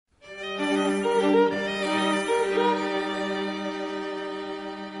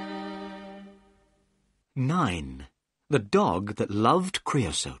9. The Dog That Loved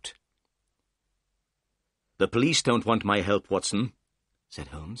Creosote. "The police don't want my help, Watson," said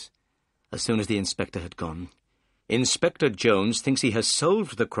Holmes, as soon as the inspector had gone. "Inspector Jones thinks he has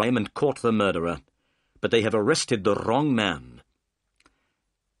solved the crime and caught the murderer, but they have arrested the wrong man."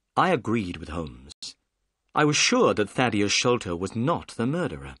 I agreed with Holmes. I was sure that Thaddeus Sholto was not the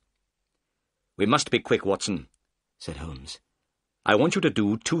murderer. "We must be quick, Watson," said Holmes. "I want you to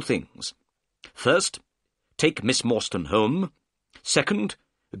do 2 things. First, take Miss Morstan home. Second,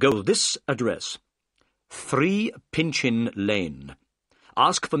 go to this address, 3 Pinchin Lane.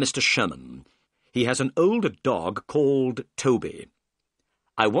 Ask for Mr. Sherman. He has an old dog called Toby.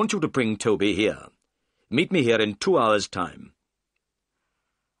 I want you to bring Toby here. Meet me here in 2 hours' time."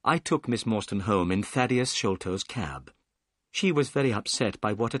 I took Miss Morstan home in Thaddeus Sholto's cab. She was very upset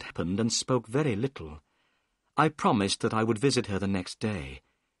by what had happened and spoke very little. I promised that I would visit her the next day.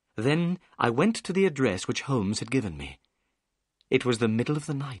 Then I went to the address which Holmes had given me. It was the middle of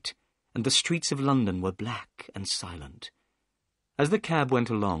the night, and the streets of London were black and silent. As the cab went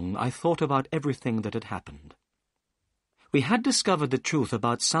along, I thought about everything that had happened. We had discovered the truth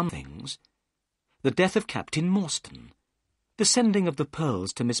about some things. The death of Captain Morstan, the sending of the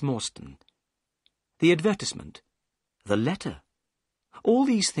pearls to Miss Morstan, the advertisement, the letter. All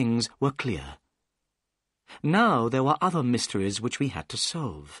these things were clear. Now there were other mysteries which we had to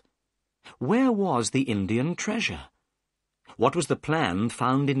solve. Where was the Indian treasure? What was the plan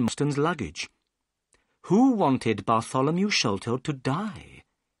found in Morstan's luggage? Who wanted Bartholomew Sholto to die?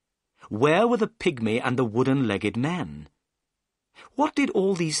 Where were the pygmy and the wooden-legged men? What did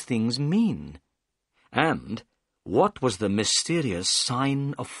all these things mean? And what was the mysterious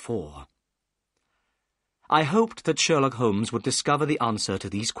sign of 4? I hoped that Sherlock Holmes would discover the answer to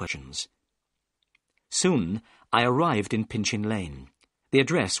these questions. Soon I arrived in Pinchin Lane, the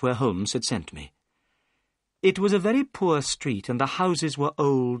address where Holmes had sent me. It was a very poor street, and the houses were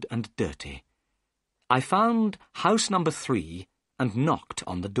old and dirty. I found house number 3 and knocked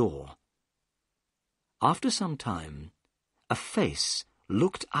on the door. After some time, a face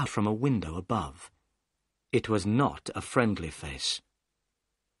looked out from a window above. It was not a friendly face.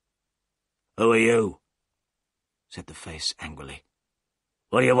 "Who are you?" said the face angrily.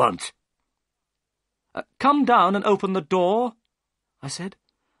 "What do you want?" "Come down and open the door," I said.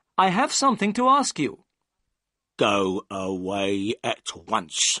 "I have something to ask you." "Go away at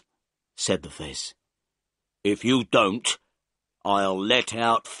once," said the face. "If you don't, I'll let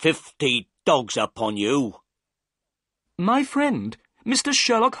out 50 dogs upon you." "My friend, Mr.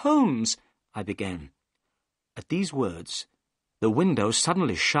 Sherlock Holmes," I began. At these words, the window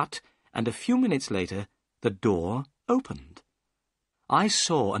suddenly shut, and a few minutes later, the door opened. I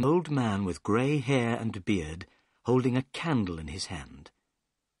saw an old man with grey hair and beard, holding a candle in his hand.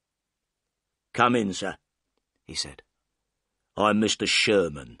 "Come in, sir," he said. "I'm Mr.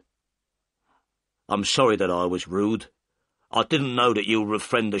 Sherman. I'm sorry that I was rude. I didn't know that you were a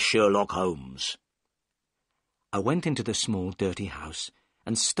friend of Sherlock Holmes." I went into the small, dirty house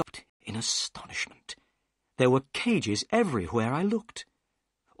and stopped in astonishment. There were cages everywhere I looked.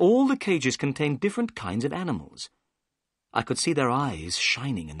 All the cages contained different kinds of animals. I could see their eyes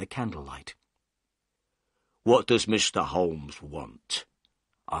shining in the candlelight. "What does Mr. Holmes want?"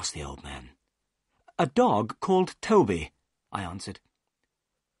 asked the old man. "A dog called Toby," I answered.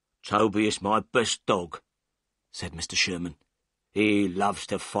 "Toby is my best dog," said Mr. Sherman. "He loves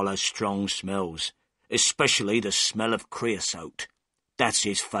to follow strong smells, especially the smell of creosote. That's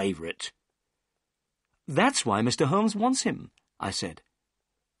his favourite." "That's why Mr. Holmes wants him," I said.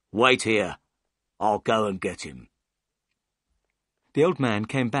 "Wait here. I'll go and get him." The old man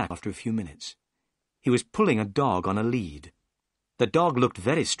came back after a few minutes. He was pulling a dog on a lead. The dog looked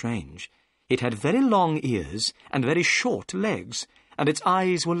very strange. It had very long ears and very short legs, and its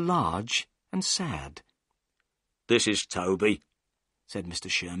eyes were large and sad. "This is Toby," said Mr.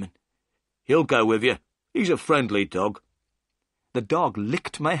 Sherman. "He'll go with you. He's a friendly dog." The dog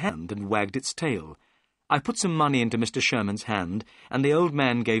licked my hand and wagged its tail. I put some money into Mr. Sherman's hand, and the old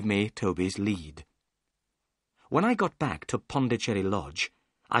man gave me Toby's lead. When I got back to Pondicherry Lodge,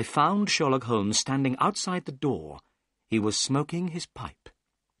 I found Sherlock Holmes standing outside the door. He was smoking his pipe.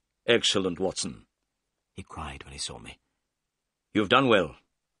 "Excellent, Watson," he cried when he saw me. "You've done well.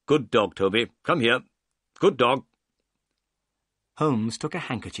 Good dog, Toby. Come here. Good dog." Holmes took a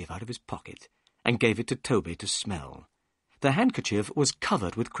handkerchief out of his pocket and gave it to Toby to smell. The handkerchief was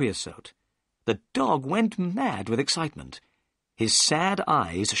covered with creosote. The dog went mad with excitement. His sad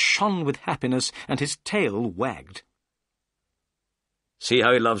eyes shone with happiness, and his tail wagged. "See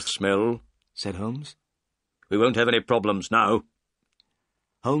how he loves the smell," said Holmes. "We won't have any problems now."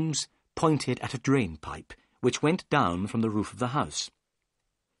 Holmes pointed at a drain pipe, which went down from the roof of the house.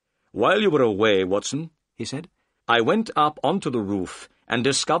 "While you were away, Watson," he said, "I went up onto the roof and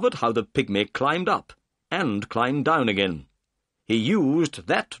discovered how the pygmy climbed up and climbed down again. He used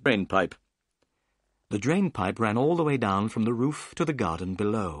that drainpipe." The drainpipe ran all the way down from the roof to the garden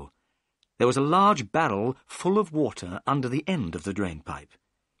below. There was a large barrel full of water under the end of the drainpipe.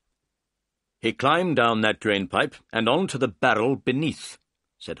 "He climbed down that drainpipe and onto the barrel beneath,"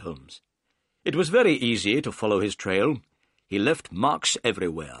 said Holmes. "It was very easy to follow his trail. He left marks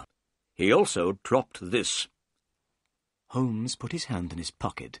everywhere. He also dropped this." Holmes put his hand in his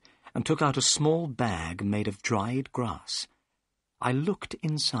pocket and took out a small bag made of dried grass. I looked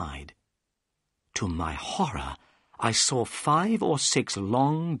inside. To my horror, I saw 5 or 6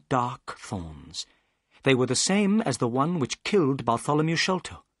 long, dark thorns. They were the same as the one which killed Bartholomew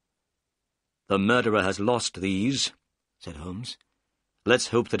Sholto. "The murderer has lost these," said Holmes. "Let's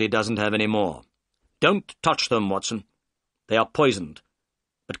hope that he doesn't have any more. Don't touch them, Watson. They are poisoned.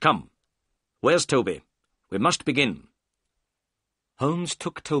 But come, where's Toby? We must begin." Holmes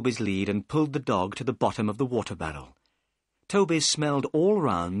took Toby's lead and pulled the dog to the bottom of the water barrel. Toby smelled all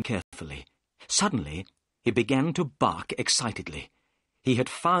round carefully. Suddenly, he began to bark excitedly. He had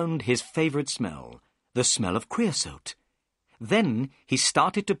found his favourite smell, the smell of creosote. Then he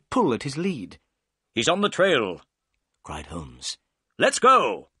started to pull at his lead. "He's on the trail," cried Holmes. "Let's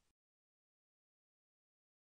go!"